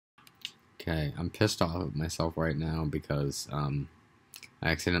Okay, I'm pissed off at myself right now because I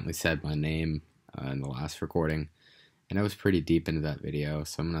accidentally said my name in the last recording, and I was pretty deep into that video,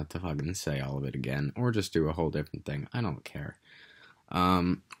 so I'm gonna have to fucking say all of it again, or just do a whole different thing. I don't care.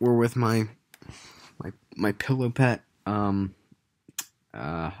 We're with my pillow pet. I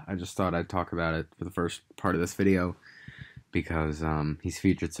just thought I'd talk about it for the first part of this video because he's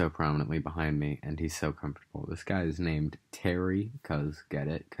featured so prominently behind me, and he's so comfortable. This guy is named Terry, get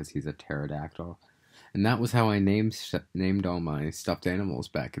it? Because he's a pterodactyl. And that was how I named all my stuffed animals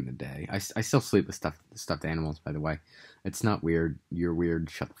back in the day. I still sleep with stuffed animals, by the way. It's not weird. You're weird.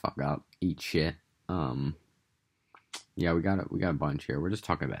 Shut the fuck up. Eat shit. Yeah, we got a bunch here. We're just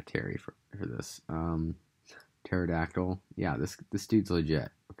talking about Terry for this. Pterodactyl. Yeah, this dude's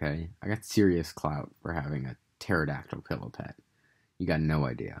legit. Okay, I got serious clout for having a pterodactyl pillow pet. You got no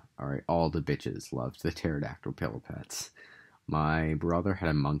idea. All right, all the bitches loved the pterodactyl pillow pets. My brother had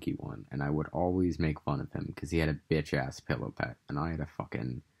a monkey one, and I would always make fun of him because he had a bitch-ass pillow pet, and I had a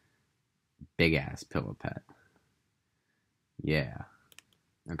fucking big-ass pillow pet. Yeah.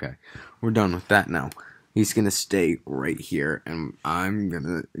 Okay, we're done with that now. He's gonna stay right here, and I'm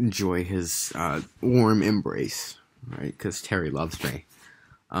gonna enjoy his warm embrace, right? Because Terry loves me.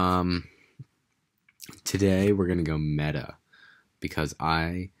 Today we're gonna go meta, because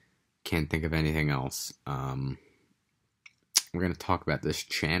I can't think of anything else. We're going to talk about this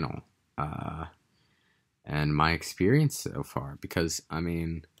channel and my experience so far, because I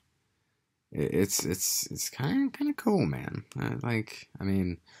mean it's kind of cool, man. I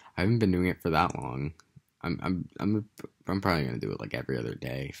haven't been doing it for that long. I'm probably going to do it like every other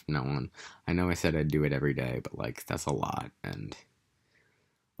day from now on. I know I said I'd do it every day, but like that's a lot, and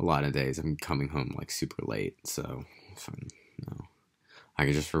a lot of days I'm coming home like super late, so no. I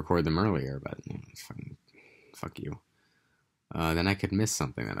could just record them earlier, but it's fucking fuck you. Then I could miss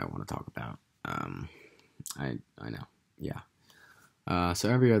something that I want to talk about. I know, yeah. So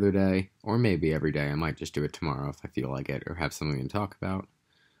every other day, or maybe every day, I might just do it tomorrow if I feel like it, or have something to talk about,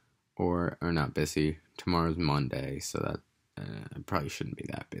 or not busy. Tomorrow's Monday, so that I probably shouldn't be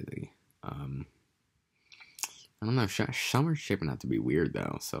that busy. I don't know. Summer's shaping out to be weird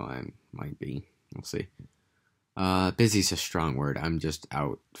though, so I might be. We'll see. Busy's a strong word. I'm just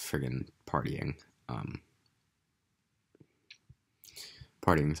out friggin' partying.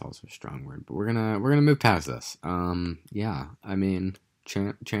 Partying is also a strong word, but we're gonna move past this. Yeah, I mean,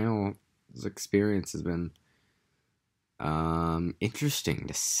 channel's experience has been interesting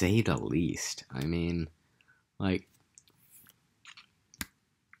to say the least. I mean, like,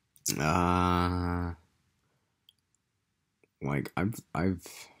 I'm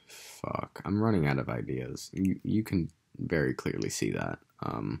running out of ideas. You can very clearly see that,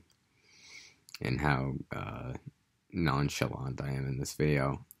 in how nonchalant I am in this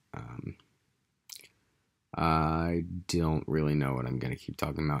video. I don't really know what I'm gonna keep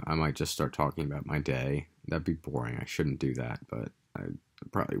talking about. I might just start talking about my day. That'd be boring. I shouldn't do that, but I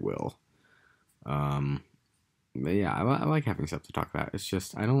probably will. But yeah, I like having stuff to talk about. It's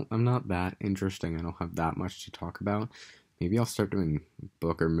just I'm not that interesting. I don't have that much to talk about. Maybe I'll start doing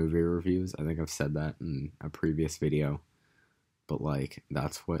book or movie reviews. I think I've said that in a previous video. But like,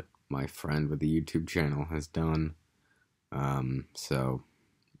 that's what my friend with the YouTube channel has done. So,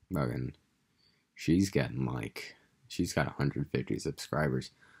 fucking, she's got 150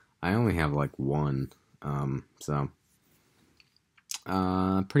 subscribers. I only have like one, so,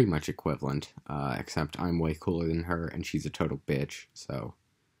 pretty much equivalent, except I'm way cooler than her, and she's a total bitch, so,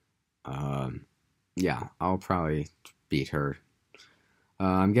 yeah, I'll probably beat her.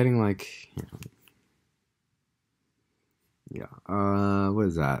 I'm getting like, what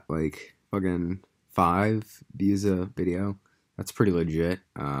is that, like, fucking 5 views a video. That's pretty legit.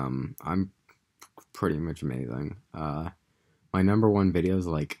 I'm pretty much amazing. My number one video is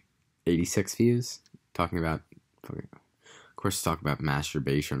like 86 views. Talking about, of course, talk about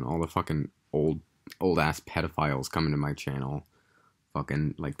masturbation. All the fucking old ass pedophiles coming to my channel,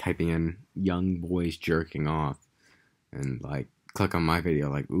 fucking like typing in young boys jerking off, and like click on my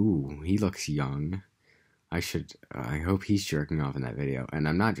video like, ooh, he looks young. I hope he's jerking off in that video. And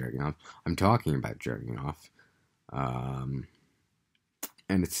I'm not jerking off. I'm talking about jerking off. And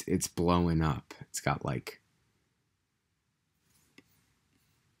it's blowing up. It's got like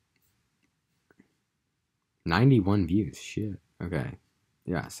 91 views. Shit. Okay.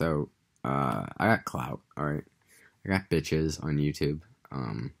 Yeah, so I got clout, alright. I got bitches on YouTube.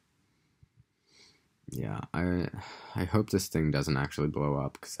 Yeah, I hope this thing doesn't actually blow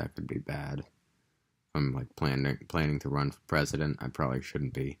up, because that could be bad. I'm like planning to run for president. I probably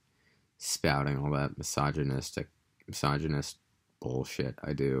shouldn't be spouting all that misogynist bullshit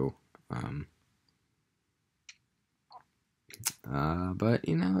I do. Um, but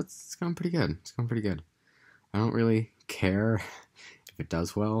you know, it's going pretty good. It's going pretty good. I don't really care if it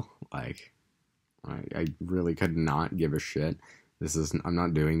does well. Like, I really could not give a shit. I'm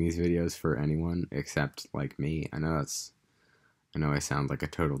not doing these videos for anyone except like me. I know I sound like a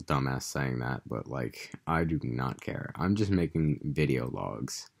total dumbass saying that, but like, I do not care. I'm just making video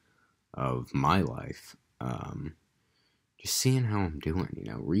logs of my life. Just seeing how I'm doing, you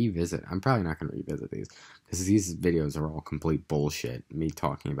know, revisit. I'm probably not going to revisit these because these videos are all complete bullshit. Me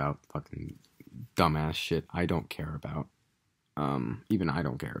talking about fucking dumbass shit I don't care about. Even I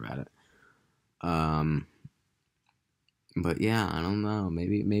don't care about it. But yeah, I don't know.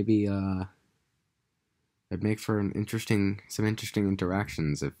 Maybe it'd make for some interesting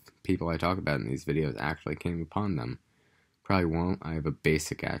interactions if people I talk about in these videos actually came upon them. Probably won't. I have a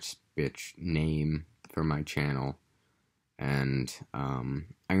basic ass bitch name for my channel, and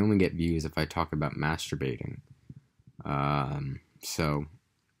I only get views if I talk about masturbating. So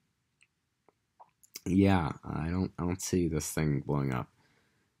yeah, I don't see this thing blowing up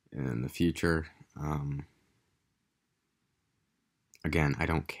in the future. Again, I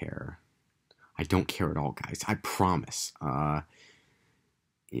don't care. I don't care at all, guys. I promise.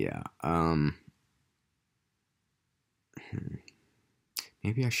 Yeah.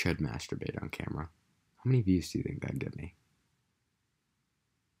 Maybe I should masturbate on camera. How many views do you think that'd get me?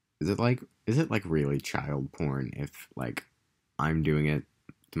 Is it like really child porn if like I'm doing it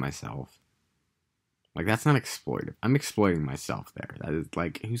to myself? Like, that's not exploitive. I'm exploiting myself there. That is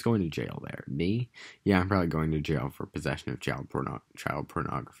like, who's going to jail there? Me? Yeah, I'm probably going to jail for possession of child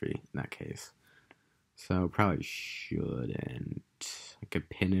pornography in that case. So probably shouldn't. I could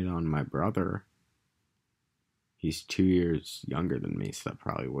pin it on my brother. He's 2 years younger than me, so that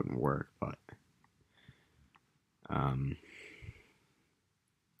probably wouldn't work, but I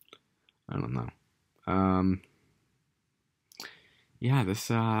don't know. Yeah, this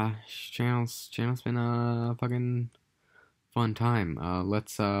channel's been a fucking fun time.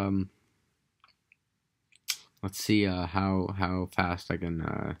 Let's see how fast I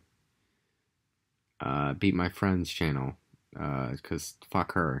can beat my friend's channel. 'Cause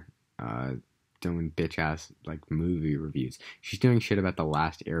fuck her. Doing bitch ass like movie reviews. She's doing shit about The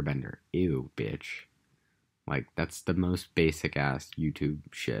Last Airbender. Ew, bitch. Like, that's the most basic ass YouTube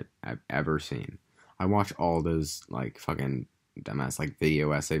shit I've ever seen. I watch all those like fucking dumbass like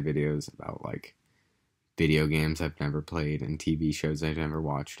video essay videos about like video games I've never played and TV shows I've never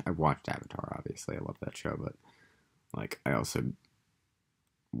watched. I've watched Avatar, obviously. I love that show, but like, I also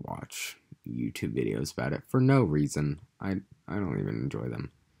watch YouTube videos about it for no reason. I don't even enjoy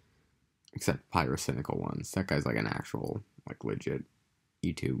them. Except Pyrocynical ones. That guy's like an actual, like, legit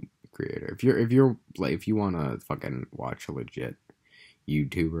YouTube creator. If you wanna fucking watch a legit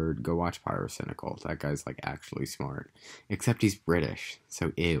YouTuber, go watch Pyrocynical. That guy's like actually smart. Except he's British,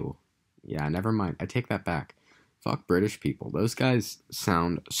 so ew. Yeah, never mind. I take that back. Fuck British people. Those guys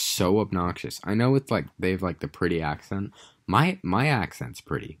sound so obnoxious. I know it's like they have like the pretty accent. My accent's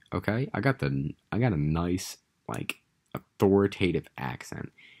pretty, okay? I got a nice, like, authoritative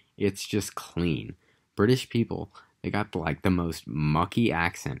accent. It's just clean. British people, they got like the most mucky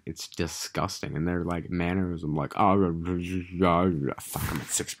accent. It's disgusting, and their like mannerism, like, oh, fuck, I'm at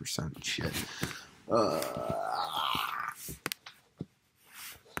 6% shit.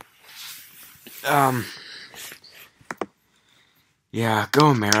 Yeah, go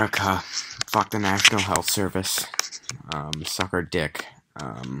America. Fuck the National Health Service. Suck our dick.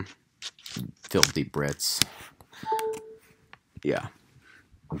 Filthy Brits. Yeah.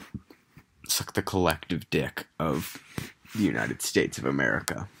 Suck the collective dick of the United States of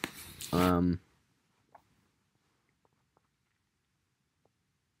America. I'm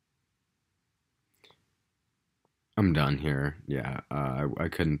done here. Yeah, I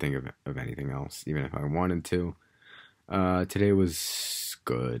couldn't think of anything else, even if I wanted to. Today was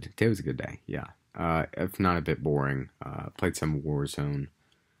good. Today was a good day, yeah. If not a bit boring. Played some Warzone.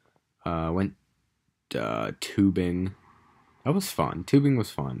 Went tubing. That was fun. Tubing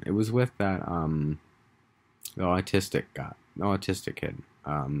was fun. It was with that, the autistic kid.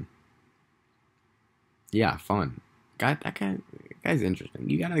 Yeah, fun. That guy's interesting.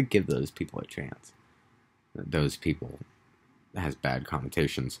 You gotta give those people a chance. Those people has bad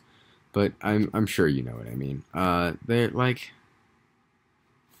connotations, but I'm sure you know what I mean. They're like,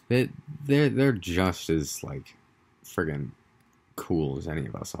 they're just as like friggin' cool as any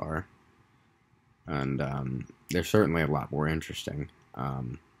of us are. And they're certainly a lot more interesting.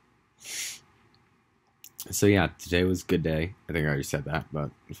 So yeah, today was a good day. I think I already said that,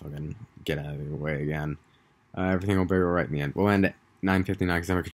 but fucking get out of your way again. Everything will be alright in the end. We'll end at 9:59 because I'm